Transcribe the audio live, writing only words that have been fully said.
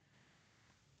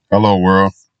Hello,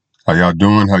 world. How y'all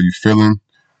doing? How you feeling?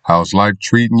 How's life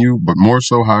treating you? But more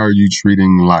so, how are you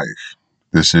treating life?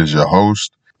 This is your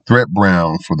host, Threat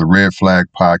Brown, for the Red Flag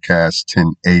Podcast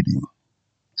 1080.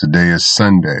 Today is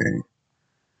Sunday.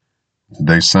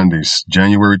 Today's Sunday,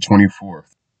 January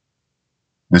 24th.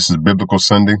 This is Biblical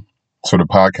Sunday. So the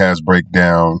podcast break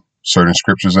down certain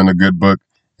scriptures in a good book.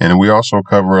 And we also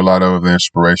cover a lot of other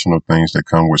inspirational things that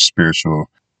come with spiritual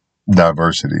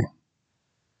diversity.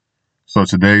 So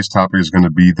today's topic is going to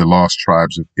be the lost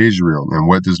tribes of Israel. And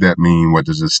what does that mean? What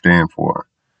does it stand for?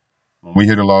 When we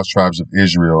hear the lost tribes of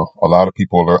Israel, a lot of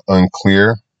people are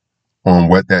unclear on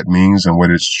what that means and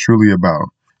what it's truly about.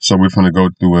 So we're going to go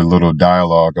through a little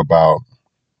dialogue about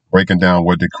breaking down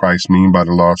what did Christ mean by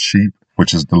the lost sheep,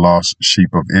 which is the lost sheep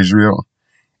of Israel,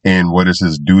 and what is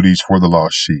his duties for the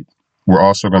lost sheep. We're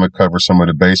also going to cover some of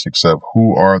the basics of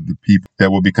who are the people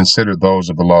that will be considered those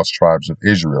of the lost tribes of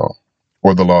Israel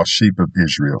or the lost sheep of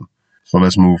Israel. So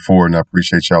let's move forward, and I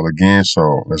appreciate y'all again.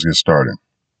 So let's get started.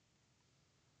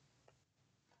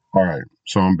 All right,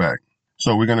 so I'm back.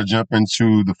 So we're going to jump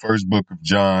into the first book of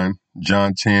John,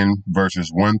 John 10,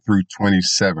 verses 1 through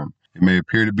 27. It may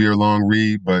appear to be a long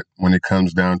read, but when it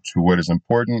comes down to what is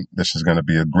important, this is going to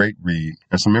be a great read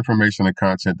and some information and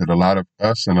content that a lot of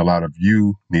us and a lot of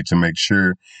you need to make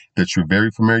sure that you're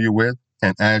very familiar with.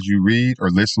 And as you read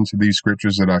or listen to these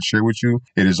scriptures that I share with you,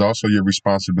 it is also your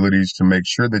responsibilities to make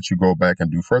sure that you go back and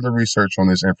do further research on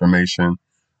this information.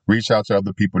 Reach out to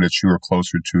other people that you are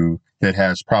closer to that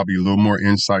has probably a little more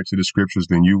insight to the scriptures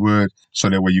than you would, so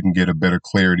that way you can get a better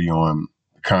clarity on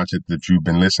the content that you've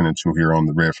been listening to here on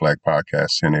the Red Flag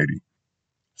Podcast 1080.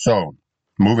 So,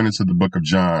 moving into the book of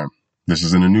John, this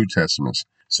is in the New Testament.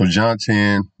 So John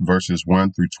 10, verses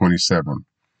 1 through 27.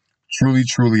 Truly,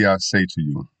 truly, I say to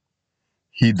you,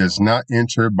 he does not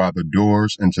enter by the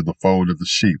doors into the fold of the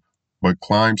sheep, but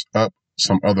climbs up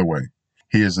some other way.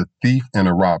 He is a thief and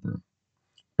a robber.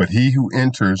 But he who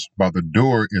enters by the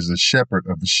door is the shepherd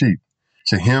of the sheep.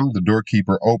 To him the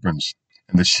doorkeeper opens,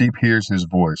 and the sheep hears his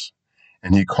voice,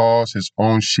 and he calls his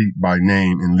own sheep by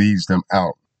name and leads them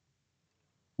out.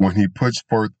 When he puts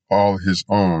forth all his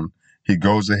own, he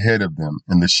goes ahead of them,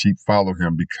 and the sheep follow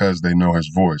him because they know his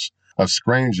voice. A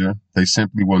stranger they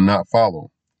simply will not follow,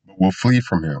 but will flee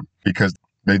from him, because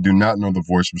they do not know the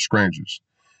voice of strangers.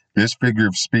 This figure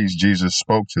of speech Jesus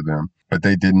spoke to them, but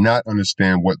they did not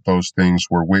understand what those things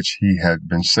were which he had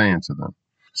been saying to them.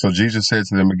 So Jesus said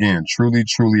to them again, truly,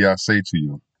 truly, I say to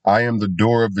you, I am the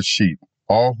door of the sheep.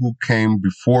 All who came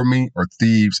before me are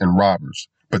thieves and robbers,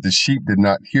 but the sheep did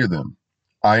not hear them.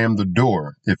 I am the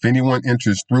door. If anyone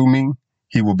enters through me,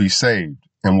 he will be saved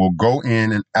and will go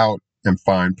in and out and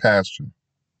find pasture.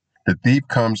 The thief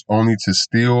comes only to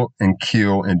steal and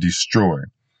kill and destroy.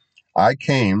 I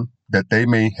came that they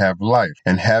may have life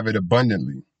and have it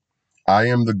abundantly. I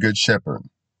am the good shepherd.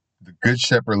 The good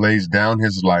shepherd lays down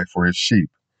his life for his sheep.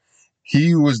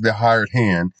 He who is the hired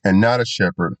hand and not a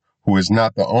shepherd, who is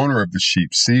not the owner of the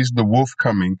sheep, sees the wolf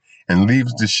coming and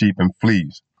leaves the sheep and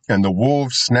flees. And the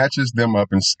wolf snatches them up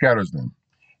and scatters them.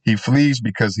 He flees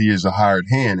because he is a hired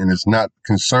hand and is not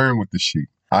concerned with the sheep.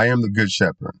 I am the good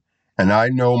shepherd, and I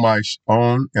know my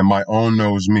own, and my own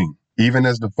knows me. Even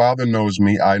as the Father knows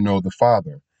me, I know the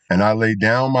Father, and I lay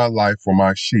down my life for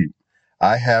my sheep.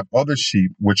 I have other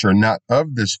sheep which are not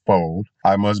of this fold.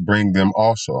 I must bring them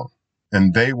also,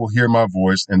 and they will hear my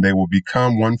voice, and they will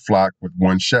become one flock with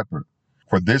one shepherd.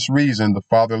 For this reason the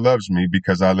Father loves me,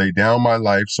 because I lay down my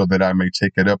life so that I may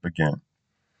take it up again.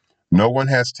 No one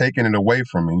has taken it away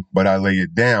from me, but I lay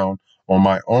it down on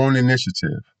my own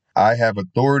initiative. I have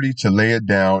authority to lay it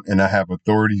down, and I have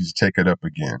authority to take it up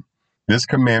again. This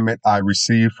commandment I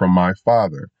received from my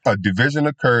Father. A division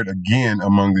occurred again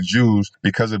among the Jews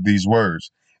because of these words.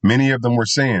 Many of them were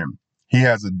saying, he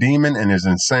has a demon and is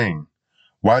insane.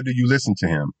 Why do you listen to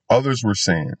him? Others were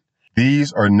saying,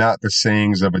 these are not the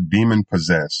sayings of a demon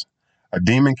possessed. A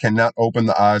demon cannot open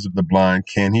the eyes of the blind,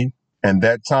 can he? And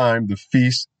that time the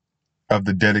feast of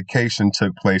the dedication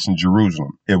took place in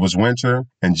Jerusalem. It was winter,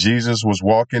 and Jesus was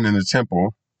walking in the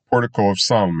temple portico of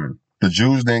Solomon. The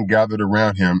Jews then gathered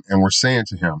around him and were saying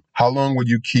to him, how long will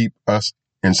you keep us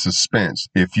in suspense?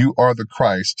 If you are the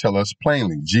Christ, tell us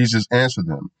plainly. Jesus answered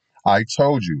them, I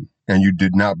told you, and you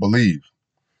did not believe.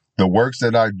 The works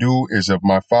that I do is of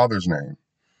my Father's name.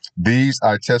 These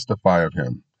I testify of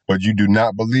him, but you do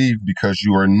not believe because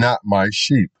you are not my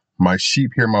sheep. My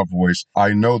sheep hear my voice.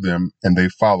 I know them, and they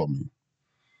follow me.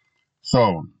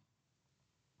 So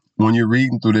when you're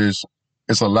reading through this,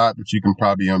 it's a lot that you can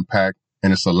probably unpack,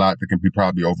 and it's a lot that can be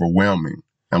probably overwhelming.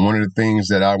 And one of the things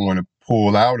that I want to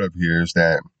pull out of here is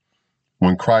that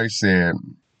when Christ said,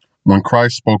 when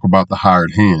Christ spoke about the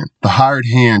hired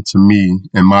hand to me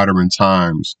in modern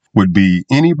times would be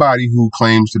anybody who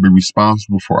claims to be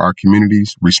responsible for our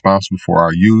communities, responsible for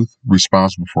our youth,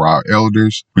 responsible for our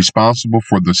elders, responsible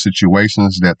for the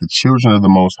situations that the children of the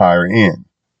Most High are in.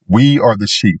 We are the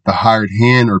sheep. The hired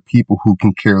hand are people who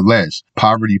can care less,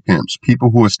 poverty pimps, people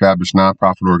who establish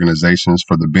nonprofit organizations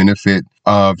for the benefit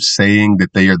of saying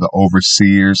that they are the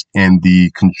overseers and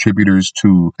the contributors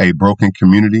to a broken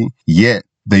community, yet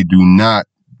they do not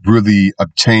really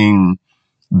obtain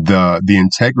the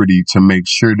integrity to make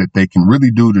sure that they can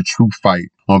really do the true fight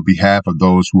on behalf of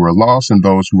those who are lost and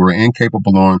those who are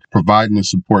incapable on providing and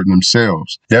supporting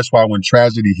themselves. That's why when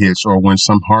tragedy hits or when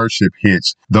some hardship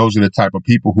hits, those are the type of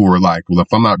people who are like, well,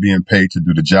 if I'm not being paid to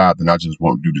do the job, then I just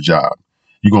won't do the job.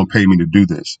 You're going to pay me to do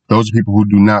this. Those are people who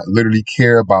do not literally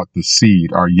care about the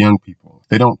seed, our young people.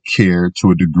 They don't care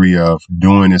to a degree of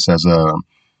doing this as a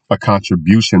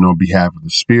contribution on behalf of the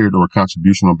spirit or a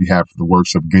contribution on behalf of the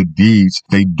works of good deeds.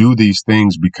 They do these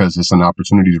things because it's an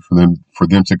opportunity for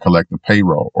them to collect a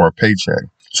payroll or a paycheck.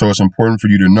 So it's important for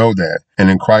you to know that. And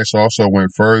then Christ also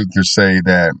went further to say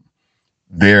that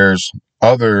there's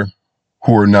other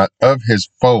who are not of his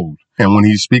fold. And when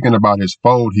he's speaking about his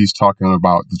fold, he's talking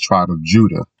about the tribe of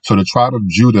Judah. So the tribe of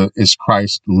Judah is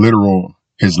Christ's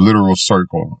his literal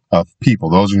circle of people.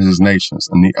 Those are his nations.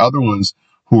 And the other ones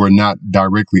who are not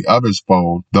directly of his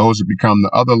fold, those have become the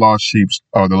other lost sheep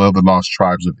or the other lost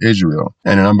tribes of Israel.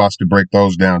 And then I'm about to break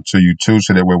those down to you too,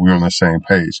 so that way we're on the same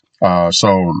page.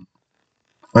 So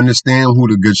understand who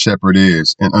the good shepherd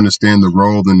is and understand the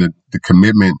role and the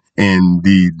commitment and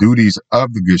the duties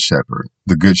of the good shepherd.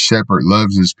 The good shepherd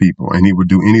loves his people and he would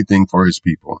do anything for his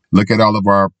people. Look at all of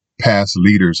our past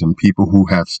leaders and people who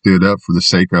have stood up for the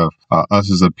sake of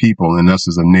us as a people and us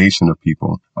as a nation of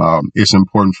people. It's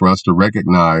important for us to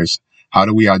recognize, how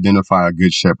do we identify a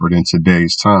good shepherd in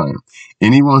today's time?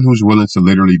 Anyone who's willing to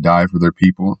literally die for their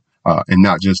people, and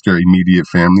not just their immediate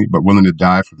family, but willing to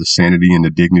die for the sanity and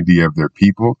the dignity of their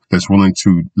people, that's willing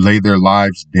to lay their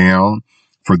lives down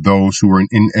for those who are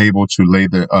unable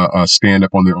to stand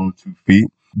up on their own 2 feet.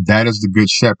 That is the good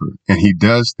shepherd. And he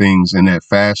does things in that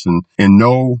fashion and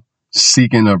no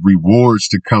seeking of rewards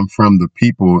to come from the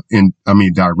people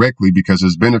directly, because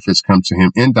his benefits come to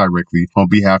him indirectly on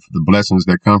behalf of the blessings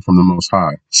that come from the Most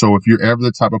High. So if you're ever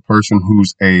the type of person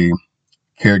who's a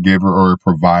caregiver or a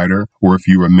provider, or if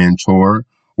you're a mentor,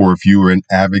 or if you are an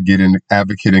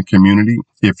advocate in community,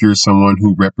 if you're someone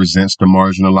who represents the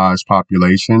marginalized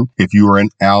population, if you are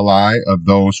an ally of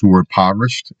those who are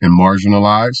impoverished and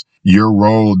marginalized, your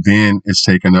role then is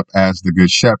taken up as the good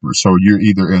shepherd. So you're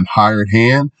either in hired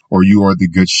hand or you are the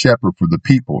good shepherd for the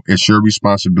people. It's your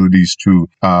responsibilities to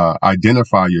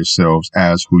identify yourselves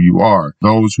as who you are.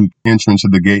 Those who enter into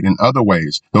the gate in other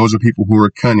ways, those are people who are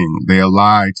cunning. They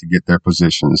lie to get their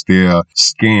positions. They'll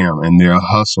scam and they'll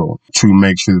hustle to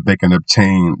make sure that they can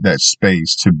obtain that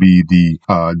space to be the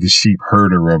sheep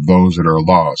herder of those that are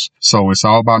lost. So it's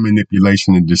all about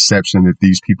manipulation and deception that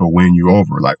these people win you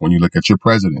over. Like when you look at your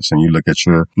presidents and you look at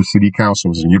your city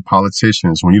councils and your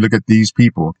politicians, when you look at these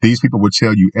people will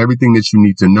tell you everything that you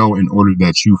need to know in order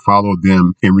that you follow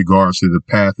them in regards to the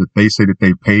path that they say that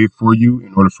they paid for you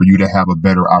in order for you to have a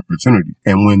better opportunity.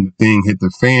 And when the thing hit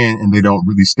the fan and they don't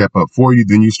really step up for you,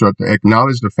 then you start to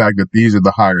acknowledge the fact that these are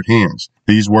the hired hands.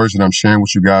 These words that I'm sharing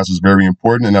with you guys is very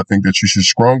important, and I think that you should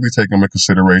strongly take them into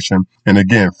consideration. And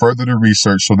again, further the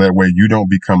research so that way you don't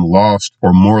become lost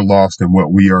or more lost than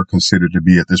what we are considered to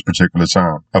be at this particular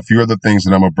time. A few other things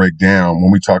that I'm going to break down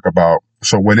when we talk about,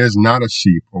 so what is not a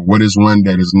sheep, or what is one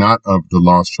that is not of the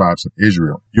lost tribes of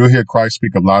Israel? You'll hear Christ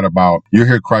speak a lot about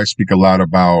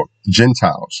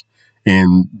Gentiles.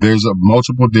 And there's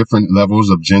multiple different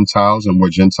levels of Gentiles and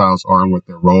what Gentiles are and what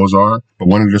their roles are. But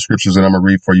one of the scriptures that I'm going to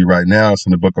read for you right now is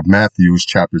in the book of Matthew,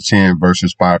 chapter 10,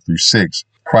 verses 5-6.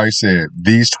 Christ said,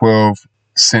 "These 12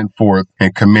 sent forth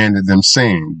and commanded them,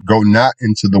 saying, Go not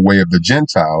into the way of the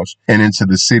Gentiles and into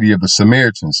the city of the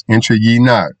Samaritans. Enter ye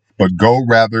not, but go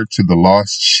rather to the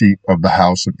lost sheep of the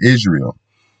house of Israel."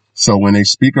 So when they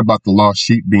speak about the lost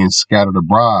sheep being scattered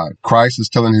abroad, Christ is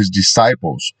telling his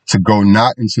disciples to go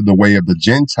not into the way of the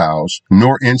Gentiles,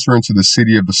 nor enter into the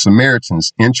city of the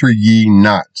Samaritans. Enter ye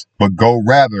not, but go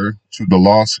rather to the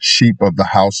lost sheep of the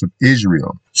house of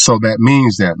Israel. So that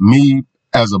means that me,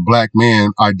 as a black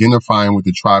man identifying with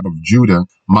the tribe of Judah,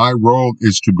 my role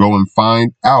is to go and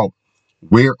find out,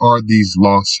 where are these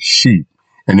lost sheep?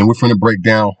 And then we're going to break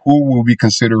down who will be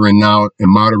considering now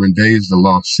in modern days the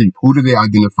lost sheep. Who do they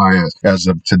identify as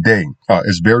of today?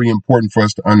 It's very important for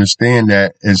us to understand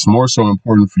that it's more so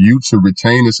important for you to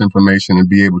retain this information and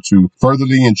be able to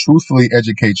furtherly and truthfully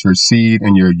educate your seed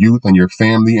and your youth and your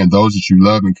family and those that you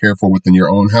love and care for within your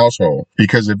own household.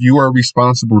 Because if you are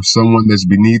responsible for someone that's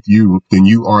beneath you, then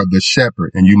you are the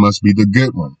shepherd and you must be the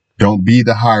good one. Don't be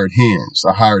the hired hands.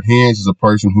 A hired hands is a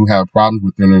person who have problems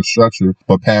within their structure,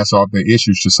 but pass off their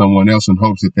issues to someone else in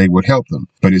hopes that they would help them.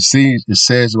 But it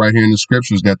says right here in the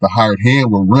scriptures that the hired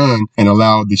hand will run and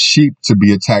allow the sheep to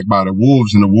be attacked by the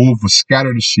wolves, and the wolves will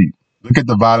scatter the sheep. Look at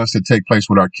the violence that take place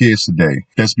with our kids today.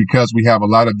 That's because we have a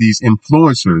lot of these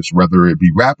influencers, whether it be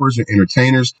rappers or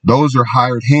entertainers. Those are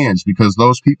hired hands because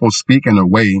those people speak in a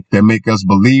way that make us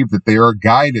believe that they are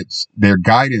guidance. They're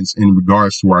guidance in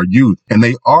regards to our youth. And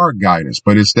they are guidance,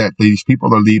 but it's that these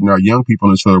people are leading our young people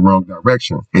into the wrong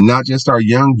direction. And not just our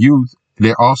young youth,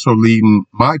 they're also leading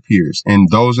my peers and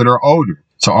those that are older.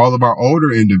 To all of our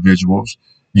older individuals,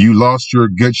 you lost your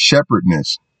good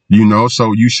shepherdness.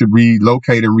 So you should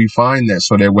relocate and refine that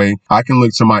so that way I can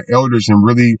look to my elders and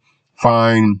really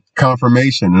find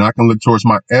confirmation, and I can look towards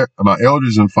my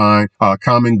elders and find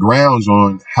common grounds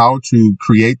on how to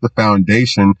create the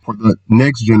foundation for the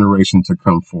next generation to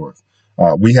come forth.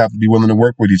 We have to be willing to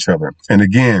work with each other. And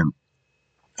again,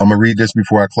 I'm going to read this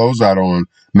before I close out on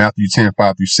Matthew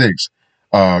 10:5-6.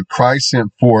 Christ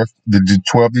sent forth the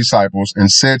 12 disciples and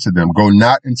said to them, go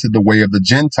not into the way of the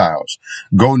Gentiles.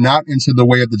 Go not into the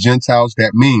way of the Gentiles.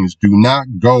 That means do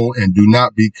not go and do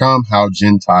not become how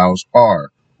Gentiles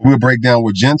are. We'll break down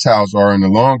what Gentiles are in the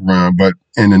long run, but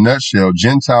in a nutshell,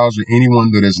 Gentiles are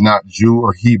anyone that is not Jew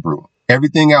or Hebrew.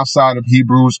 Everything outside of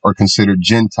Hebrews are considered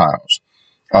Gentiles.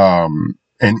 And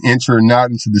enter not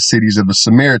into the cities of the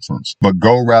Samaritans, but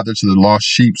go rather to the lost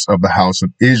sheep of the house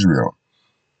of Israel.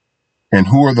 And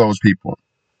who are those people?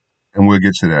 And we'll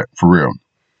get to that for real.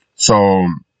 So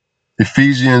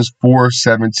Ephesians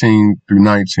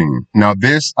 4:17-19. Now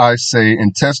this I say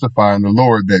and testify in the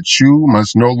Lord that you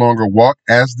must no longer walk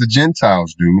as the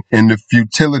Gentiles do in the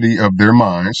futility of their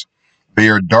minds. They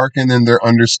are darkened in their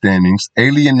understandings,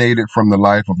 alienated from the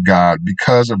life of God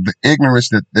because of the ignorance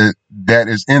that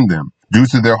is in them. Due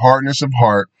to their hardness of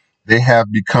heart, they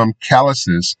have become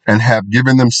calluses and have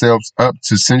given themselves up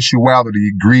to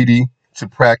sensuality, greedy to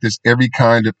practice every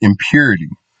kind of impurity.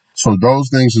 So those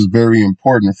things is very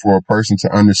important for a person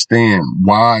to understand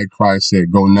why Christ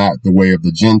said, go not the way of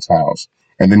the Gentiles.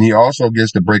 And then he also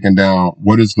gets to breaking down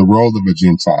what is the role of the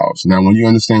Gentiles. Now, when you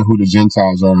understand who the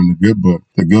Gentiles are in the good book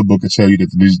will tell you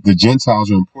that the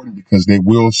Gentiles are important because they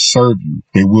will serve you.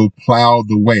 They will plow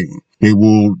the way. They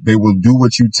will do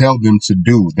what you tell them to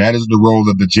do. That is the role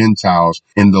of the Gentiles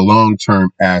in the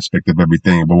long-term aspect of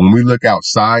everything. But when we look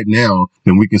outside now,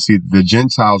 then we can see that the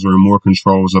Gentiles are in more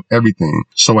controls of everything.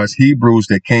 So as Hebrews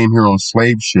that came here on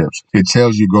slave ships, it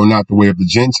tells you go not the way of the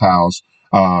Gentiles,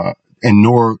 and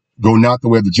nor go not the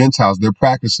way of the Gentiles, their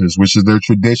practices, which is their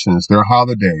traditions, their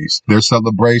holidays, their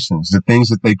celebrations, the things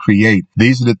that they create.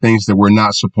 These are the things that we're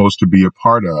not supposed to be a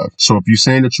part of. So if you're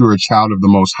saying that you're a child of the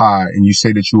Most High and you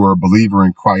say that you are a believer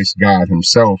in Christ, God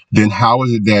himself, then how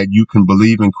is it that you can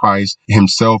believe in Christ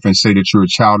himself and say that you're a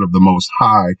child of the Most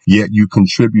High, yet you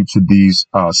contribute to these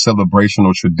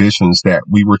celebrational traditions that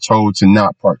we were told to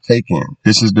not partake in?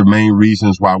 This is the main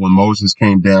reasons why when Moses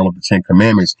came down with the 10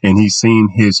 Commandments and he seen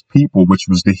his people, which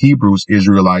was the Hebrews,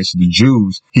 Israelites, the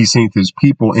Jews, he seen his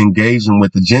people engaging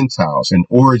with the Gentiles and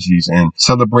orgies and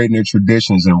celebrating their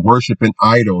traditions and worshiping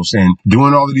idols and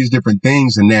doing all of these different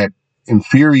things. And that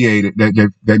infuriated,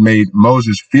 that made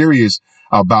Moses furious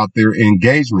about their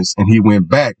engagements. And he went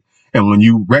back. And when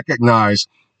you recognize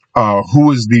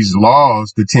who is these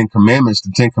laws, the 10 Commandments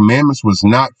was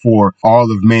not for all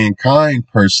of mankind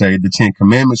per se. The 10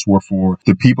 Commandments were for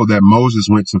the people that Moses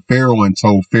went to Pharaoh and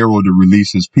told Pharaoh to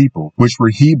release his people, which were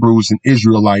Hebrews and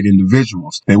Israelite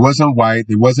individuals. They wasn't white.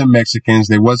 They wasn't Mexicans.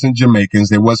 They wasn't Jamaicans.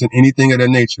 They wasn't anything of that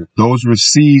nature. Those were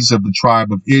seeds of the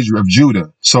tribe of Israel, of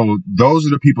Judah. So those are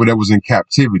the people that was in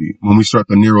captivity. When we start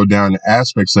to narrow down the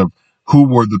aspects of who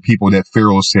were the people that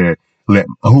Pharaoh said,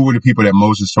 who were the people that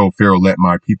Moses told Pharaoh, let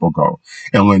my people go?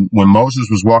 And when Moses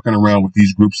was walking around with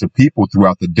these groups of people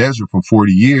throughout the desert for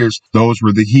 40 years, those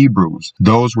were the Hebrews.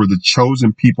 Those were the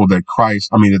chosen people that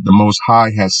that the Most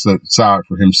High has set aside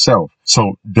for himself.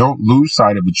 So don't lose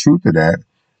sight of the truth of that.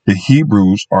 The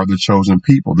Hebrews are the chosen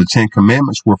people. The 10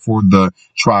 Commandments were for the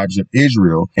tribes of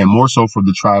Israel and more so for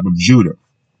the tribe of Judah.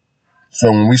 So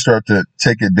when we start to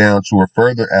take it down to a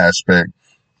further aspect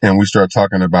and we start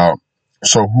talking about,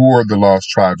 so who are the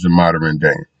lost tribes in modern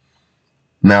day?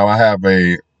 Now I have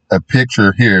a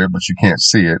picture here, but you can't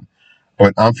see it,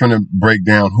 But I'm going to break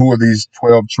down who are these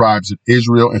 12 tribes of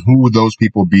Israel and who would those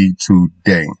people be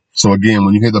today. So again,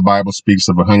 when you hear the Bible speaks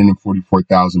of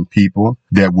 144,000 people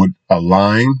that would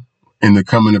align in the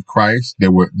coming of Christ, they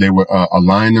would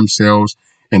align themselves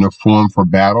in a form for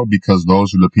battle, because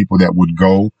those are the people that would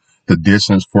go the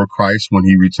distance for Christ when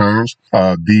he returns.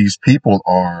 These people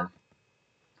are,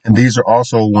 and these are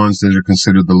also ones that are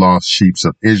considered the lost sheep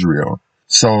of Israel.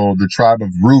 So the tribe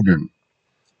of Reuben,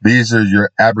 these are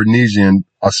your Aboriginal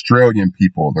Australian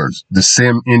people. There's the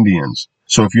Sim Indians.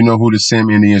 So if you know who the Sim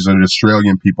Indians or the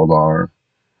Australian people are,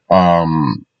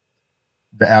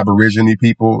 the Aborigine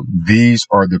people, these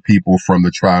are the people from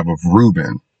the tribe of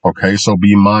Reuben. Okay, so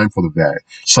be mindful of that.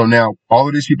 So now, all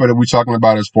of these people that we're talking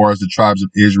about as far as the tribes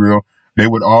of Israel, they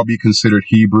would all be considered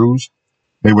Hebrews.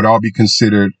 They would all be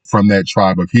considered from that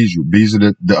tribe of Hebrew. These are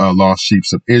the lost sheep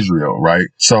of Israel, right?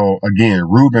 So again,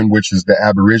 Reuben, which is the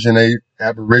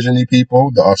Aborigine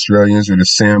people, the Australians or the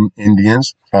Sim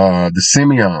Indians, the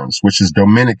Simeons, which is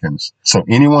Dominicans. So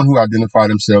anyone who identify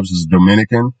themselves as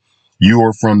Dominican, you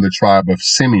are from the tribe of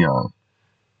Simeon.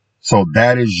 So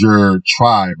that is your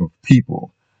tribe of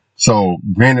people. So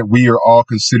granted, we are all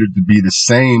considered to be the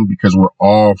same because we're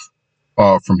all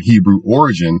from Hebrew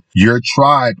origin. Your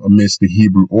tribe amidst the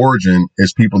Hebrew origin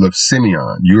is people of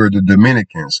Simeon. You're the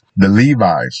Dominicans, the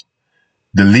Levites.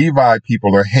 The Levi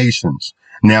people are Haitians.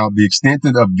 Now, the extent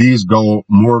of these go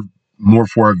more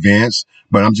for advanced,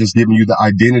 but I'm just giving you the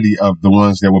identity of the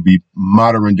ones that will be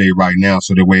modern day right now.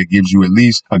 So that way it gives you at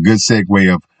least a good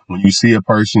segue of when you see a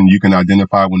person, you can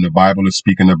identify when the Bible is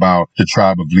speaking about the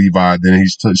tribe of Levi, then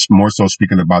he's more so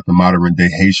speaking about the modern day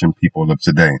Haitian people of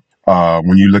today.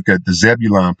 When you look at the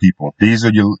Zebulon people, these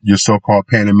are your so-called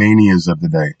Panamanians of the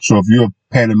day. So if you're of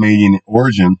Panamanian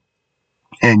origin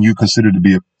and you consider to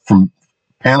be from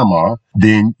Panama,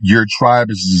 then your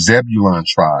tribe is the Zebulon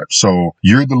tribe. So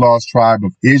you're the lost tribe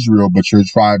of Israel, but your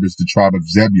tribe is the tribe of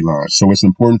Zebulon. So it's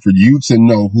important for you to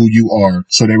know who you are.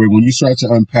 So that way, when you start to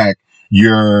unpack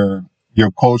your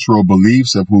cultural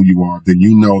beliefs of who you are, then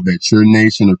you know that your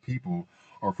nation of people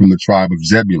are from the tribe of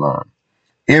Zebulon.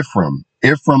 Ephraim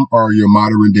are your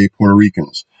modern day Puerto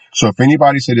Ricans. So if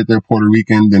anybody said that they're Puerto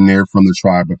Rican, then they're from the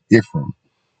tribe of Ephraim.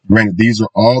 Granted, these are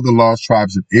all the lost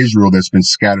tribes of Israel that's been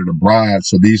scattered abroad.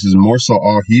 So these is more so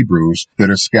all Hebrews that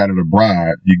are scattered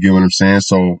abroad. You get what I'm saying?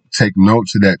 So take note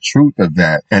to that truth of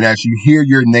that. And as you hear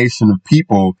your nation of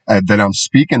people that I'm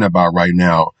speaking about right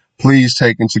now, please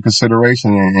take into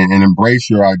consideration and embrace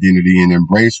your identity and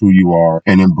embrace who you are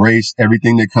and embrace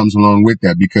everything that comes along with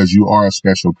that, because you are a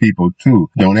special people too.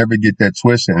 Don't ever get that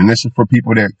twisted. And this is for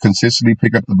people that consistently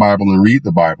pick up the Bible and read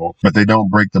the Bible, but they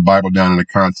don't break the Bible down in a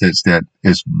context that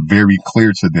is very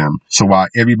clear to them. So while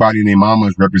everybody and their mama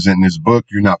is representing this book,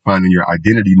 you're not finding your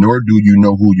identity, nor do you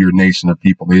know who your nation of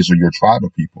people is or your tribe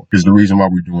of people. Is the reason why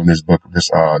we're doing this book,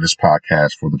 this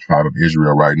podcast for the tribe of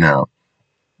Israel right now.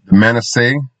 The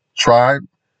Manasseh tribe,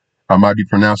 I might be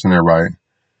pronouncing that right,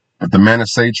 but the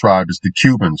Manasseh tribe is the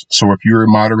Cubans. So if you're a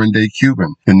modern day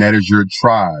Cuban, then that is your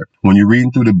tribe. When you're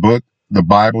reading through the book, the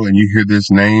Bible, and you hear this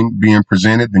name being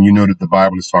presented, then you know that the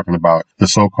Bible is talking about the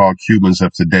so-called Cubans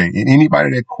of today. And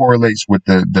anybody that correlates with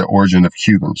the origin of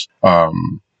Cubans, the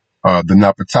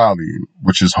Napatali,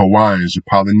 which is Hawaiians, your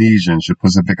Polynesians, your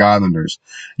Pacific Islanders,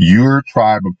 your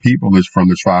tribe of people is from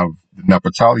the tribe of the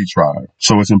Napatali tribe.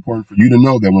 So it's important for you to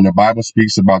know that when the Bible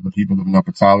speaks about the people of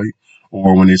Napatali,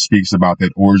 or when it speaks about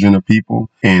that origin of people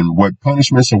and what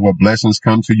punishments or what blessings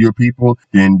come to your people,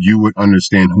 then you would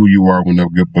understand who you are when the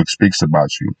good book speaks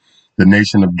about you. The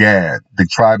nation of Gad. The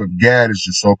tribe of Gad is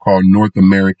the so-called North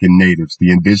American natives,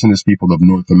 the indigenous people of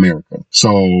North America.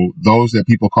 So those that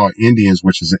people call Indians,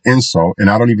 which is an insult, and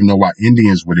I don't even know why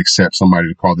Indians would accept somebody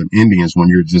to call them Indians when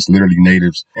you're just literally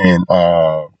natives and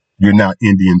you're not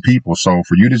Indian people. So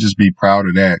for you to just be proud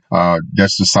of that,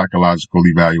 that's the psychological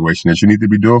evaluation that you need to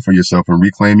be doing for yourself and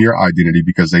reclaim your identity,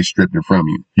 because they stripped it from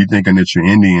you. You're thinking that you're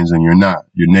Indians and you're not.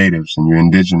 You're natives and you're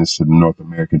indigenous to the North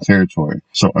American territory.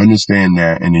 So understand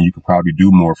that, and then you can probably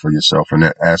do more for yourself in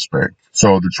that aspect.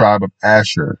 So the tribe of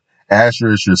Asher. Asher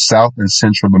is your South and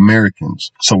Central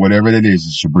Americans. So whatever it is,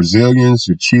 it's your Brazilians,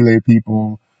 your Chile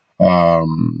people,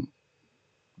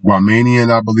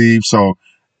 Guamanian, I believe. So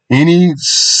any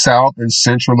South and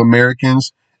Central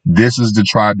Americans, this is the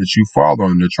tribe that you fall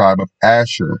on, the tribe of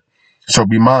Asher. So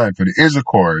be mindful. The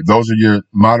Issachar, those are your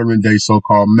modern day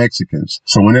so-called Mexicans.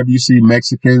 So whenever you see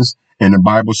Mexicans and the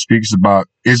Bible speaks about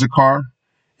Issachar,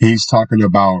 he's talking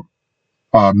about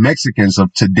Mexicans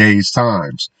of today's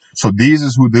times. So these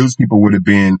is who those people would have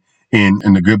been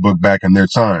in the good book back in their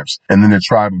times. And then the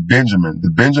tribe of Benjamin. The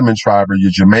Benjamin tribe are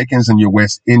your Jamaicans and your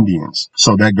West Indians.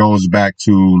 So that goes back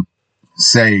to,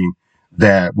 say,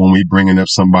 that when we bringing up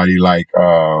somebody like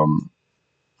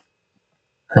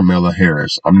Kamala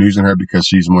Harris. I'm using her because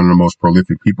she's one of the most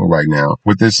prolific people right now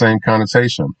with this same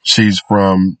connotation. She's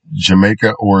from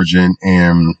Jamaica origin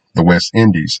and the West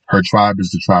Indies. Her tribe is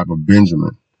the tribe of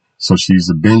Benjamin. So she's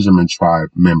a Benjamin tribe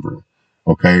member.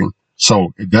 Okay.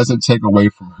 So it doesn't take away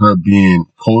from her being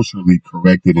culturally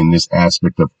corrected in this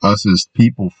aspect of us as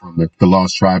people from the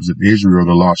lost tribes of Israel,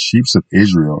 the lost sheep of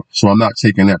Israel. So I'm not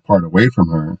taking that part away from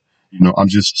her. You know, I'm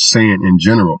just saying in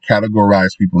general,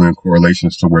 categorize people in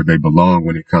correlations to where they belong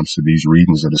when it comes to these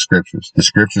readings of the scriptures. The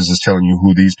scriptures is telling you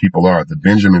who these people are. The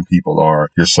Benjamin people are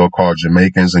your so-called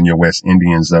Jamaicans and your West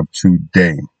Indians of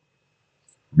today.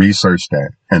 Research that.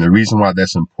 And the reason why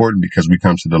that's important, because we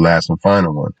come to the last and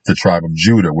final one, the tribe of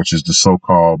Judah, which is the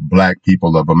so-called black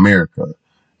people of America,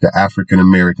 the African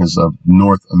Americans of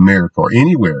North America, or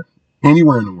anywhere in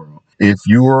the world. If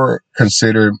you're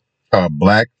considered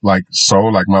black, like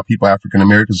my people, African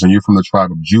Americans, and you're from the tribe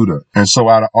of Judah. And so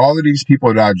out of all of these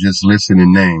people that I've just listed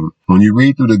and named, when you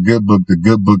read through the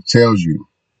good book tells you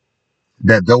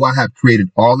that though I have created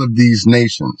all of these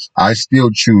nations, I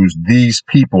still choose these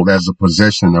people as a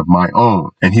possession of my own.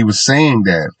 And he was saying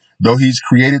that though he's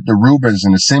created the Reubens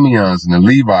and the Simeons and the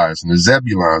Levi's and the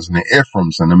Zebulons and the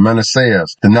Ephraim's and the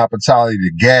Manassehs, the Naphtali,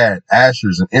 the Gad,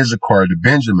 Ashers and Issachar, the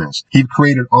Benjamins, he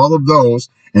created all of those.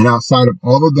 And outside of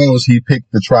all of those, he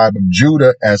picked the tribe of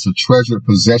Judah as a treasured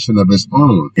possession of his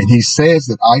own. And he says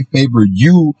that I favor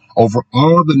you over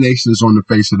all the nations on the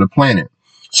face of the planet.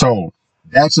 So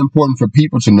that's important for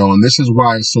people to know. And this is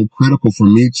why it's so critical for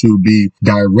me to be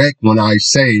direct when I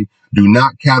say, do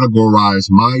not categorize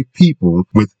my people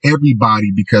with everybody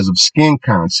because of skin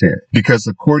content. Because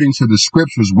according to the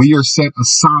scriptures, we are set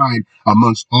aside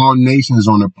amongst all nations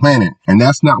on the planet. And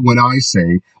that's not what I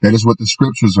say. That is what the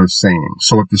scriptures are saying.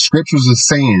 So if the scriptures are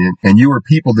saying it, and you are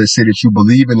people that say that you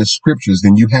believe in the scriptures,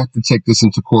 then you have to take this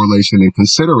into correlation and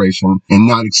consideration and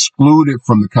not exclude it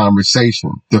from the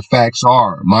conversation. The facts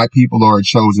are, my people are a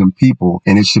chosen people,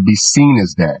 and it should be seen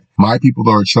as that. My people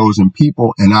are a chosen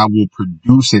people, and I will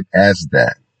produce it as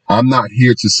that. I'm not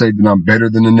here to say that I'm better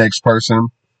than the next person,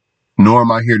 nor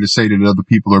am I here to say that other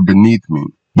people are beneath me.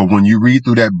 But when you read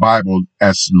through that Bible,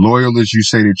 as loyal as you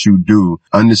say that you do,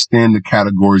 understand the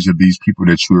categories of these people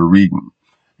that you are reading.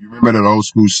 You remember that old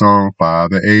school song,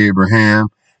 Father Abraham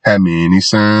had many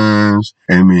sons,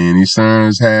 and many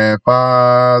sons had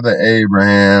Father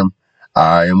Abraham.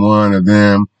 I am one of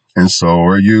them, and so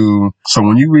are you. So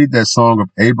when you read that song of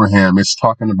Abraham, it's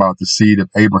talking about the seed of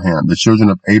Abraham, the children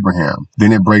of Abraham.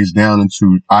 Then it breaks down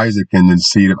into Isaac, and the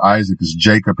seed of Isaac is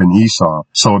Jacob and Esau.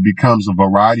 So it becomes a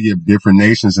variety of different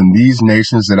nations. And these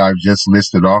nations that I've just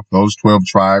listed off, those 12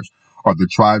 tribes, are the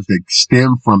tribes that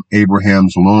stem from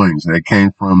Abraham's loins, that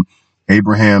came from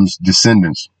Abraham's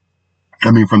descendants.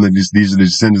 These are the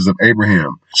descendants of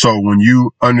Abraham. So when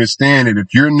you understand it,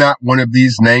 if you're not one of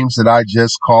these names that I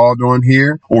just called on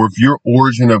here, or if your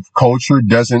origin of culture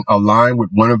doesn't align with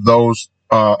one of those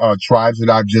tribes that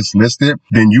I've just listed,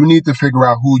 then you need to figure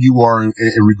out who you are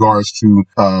in regards to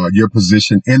your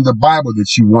position in the Bible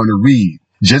that you want to read.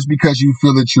 Just because you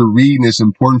feel that you're reading, it's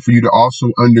important for you to also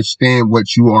understand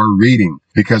what you are reading.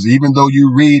 Because even though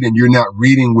you read and you're not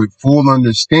reading with full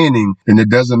understanding, then it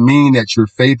doesn't mean that your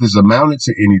faith is amounted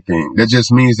to anything. That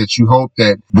just means that you hope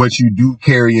that what you do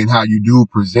carry and how you do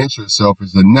present yourself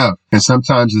is enough. And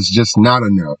sometimes it's just not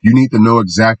enough. You need to know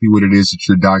exactly what it is that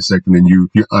you're dissecting and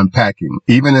you're unpacking.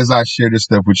 Even as I share this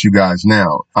stuff with you guys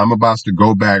now, I'm about to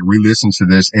go back, re-listen to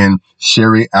this and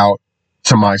share it out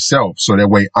to myself, so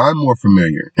that way I'm more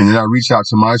familiar, and then I reach out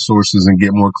to my sources and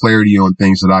get more clarity on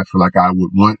things that I feel like I would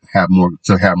want have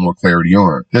more clarity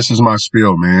on. This is my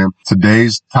spiel, man.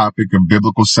 Today's topic of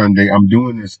Biblical Sunday. I'm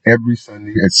doing this every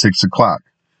Sunday at 6 o'clock.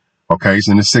 Okay, it's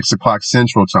in the 6 o'clock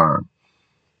Central Time.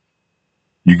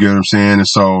 You get what I'm saying? And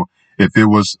so if it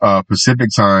was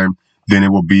Pacific time, then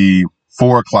it will be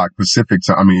 4 o'clock Pacific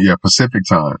time. Pacific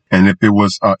time. And if it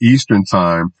was Eastern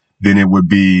time, then it would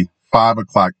be 5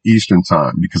 o'clock Eastern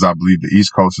time, because I believe the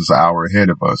East Coast is an hour ahead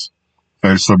of us. So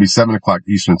it'll be 7 o'clock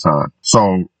Eastern time.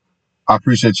 So I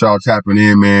appreciate y'all tapping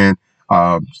in, man.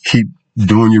 Keep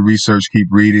doing your research, keep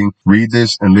reading, read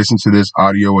this and listen to this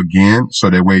audio again. So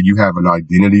that way you have an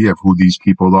identity of who these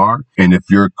people are. And if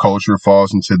your culture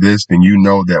falls into this, then you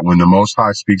know that when the Most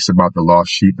High speaks about the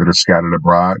lost sheep that are scattered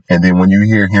abroad, and then when you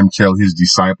hear him tell his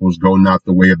disciples, go not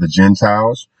the way of the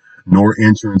Gentiles, nor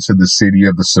enter into the city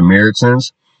of the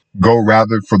Samaritans, go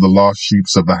rather for the lost sheep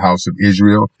of the house of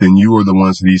Israel, then you are the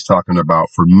ones that he's talking about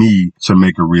for me to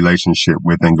make a relationship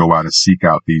with and go out and seek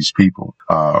out these people,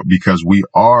 because we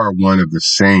are one of the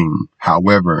same.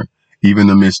 However, Even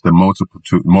amidst the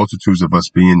multitudes of us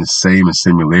being the same in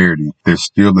similarity, there's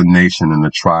still a nation and a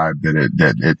tribe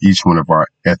that each one of our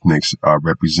ethnics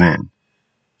represent.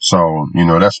 So,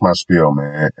 that's my spiel,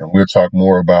 man. And we'll talk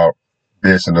more about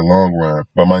this in the long run.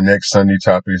 But my next Sunday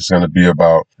topic is going to be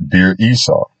about Dear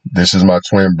Esau. This is my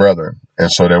twin brother.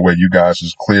 And so that way you guys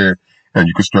is clear and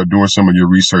you can start doing some of your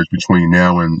research between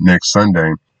now and next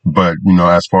Sunday. But,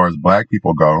 as far as black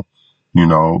people go,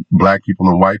 black people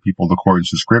and white people, according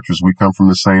to scriptures, we come from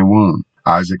the same womb.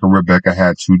 Isaac and Rebekah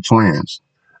had two twins,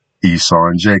 Esau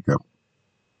and Jacob.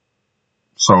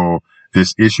 So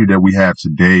this issue that we have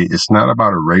today, it's not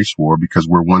about a race war because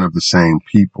we're one of the same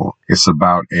people. It's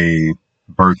about a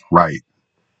birthright.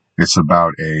 It's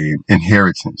about a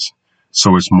inheritance.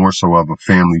 So it's more so of a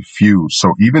family feud.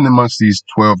 So even amongst these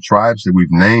 12 tribes that we've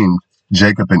named,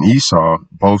 Jacob and Esau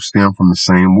both stem from the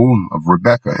same womb of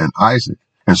Rebekah and Isaac.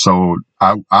 And so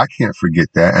I can't forget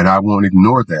that, and I won't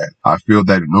ignore that. I feel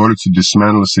that in order to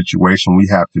dismantle a situation, we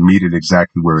have to meet it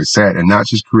exactly where it's at and not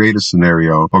just create a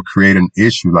scenario or create an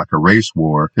issue like a race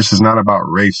war. This is not about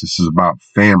race. This is about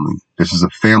family. This is a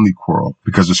family quarrel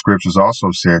because the scriptures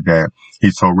also said that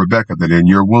he told Rebekah that in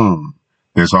your womb,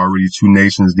 there's already two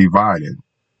nations divided.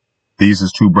 These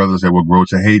is two brothers that will grow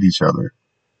to hate each other.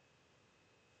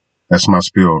 That's my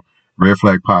spiel. Red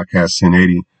Flag Podcast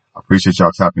 1080. I appreciate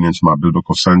y'all tapping into my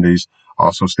Biblical Sundays.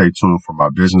 Also, stay tuned for my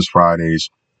Business Fridays,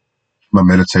 my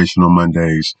Meditation on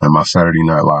Mondays, and my Saturday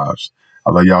Night Lives.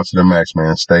 I love y'all to the max,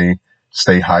 man. Stay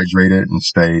hydrated and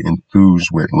stay enthused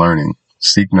with learning.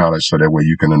 Seek knowledge so that way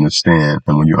you can understand.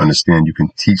 And when you understand, you can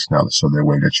teach knowledge so that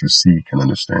way that your seed can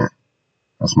understand.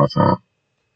 That's my time.